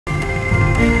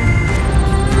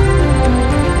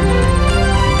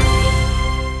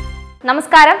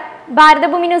നമസ്കാരം,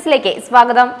 ഭാരതഭൂമി ന്യൂസിലേക്ക്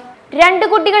സ്വാഗതം. 2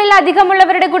 കുട്ടികളിൽ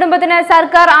അധികമുള്ളവരുടെ കുടുംബത്തിന്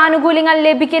സർക്കാർ ആനുകൂല്യങ്ങൾ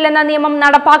ലഭിക്കില്ലെന്ന നിയമം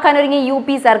നടപ്പാക്കാൻ ഒരുങ്ങി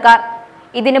UP സർക്കാർ.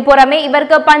 ഇതിനു പുറമെ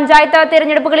ഇവർക്ക് പഞ്ചായത്ത്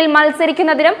തിരഞ്ഞെടുപ്പുകളിൽ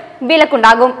മത്സരിക്കുന്നതിനും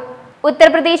വിലക്കുണ്ടാകും.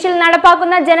 ഉത്തർപ്രദേശിൽ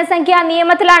നടപ്പാക്കുന്ന ജനസംഖ്യാ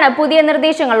നിയമത്തിലാണ് പുതിയ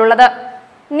നിർദ്ദേശങ്ങളുള്ളത്.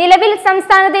 നിലവിൽ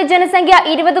സംസ്ഥാനത്തെ ജനസംഖ്യ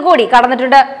 20 കോടി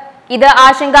കടന്നിട്ടുണ്ട്. ഇത്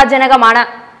ആശങ്കാജനകമാണ്.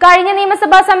 കഴിഞ്ഞ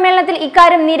നിയമസഭാ സമ്മേളനത്തിൽ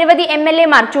ഇക്കാര്യം നിരവധി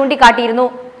MLA-മാർ ചൂണ്ടിക്കാട്ടിയിരുന്നു.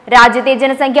 രാജ്യത്തെ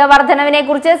ജനസംഖ്യാ വർധനവിനെ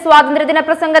കുറിച്ച് സ്വാതന്ത്ര്യദിന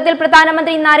പ്രസംഗത്തിൽ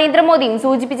പ്രധാനമന്ത്രി നരേന്ദ്രമോദിയും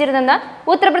സൂചിപ്പിച്ചിരുന്നെന്ന്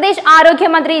ഉത്തർപ്രദേശ്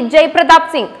ആരോഗ്യമന്ത്രി ജയ്പ്രതാപ്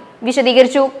സിംഗ്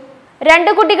വിശദീകരിച്ചു.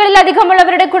 2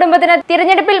 കുട്ടികളിലധികമുള്ളവരുടെ കുടുംബത്തിന്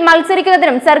തിരഞ്ഞെടുപ്പിൽ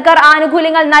മത്സരിക്കുന്നതിനും സർക്കാർ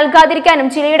ആനുകൂല്യങ്ങൾ നൽകാതിരിക്കാനും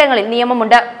ചിലയിടങ്ങളിൽ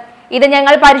നിയമമുണ്ട്. ഇത്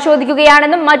ഞങ്ങൾ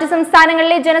പരിശോധിക്കുകയാണെന്നും മറ്റു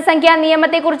സംസ്ഥാനങ്ങളിലെ ജനസംഖ്യാ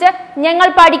നിയമത്തെക്കുറിച്ച് ഞങ്ങൾ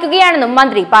പഠിക്കുകയാണെന്നും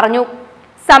മന്ത്രി പറഞ്ഞു.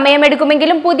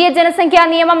 സമയമെടുക്കുമെങ്കിലും പുതിയ ജനസംഖ്യാ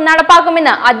നിയമം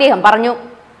നടപ്പാക്കുമെന്ന് അദ്ദേഹം പറഞ്ഞു.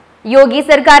 യോഗി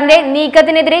സർക്കാരിന്റെ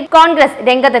നീക്കത്തിനെതിരെ കോൺഗ്രസ്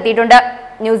രംഗത്തെത്തിയിട്ടുണ്ട്.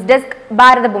 News desk,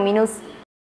 Bharathabhoomi news.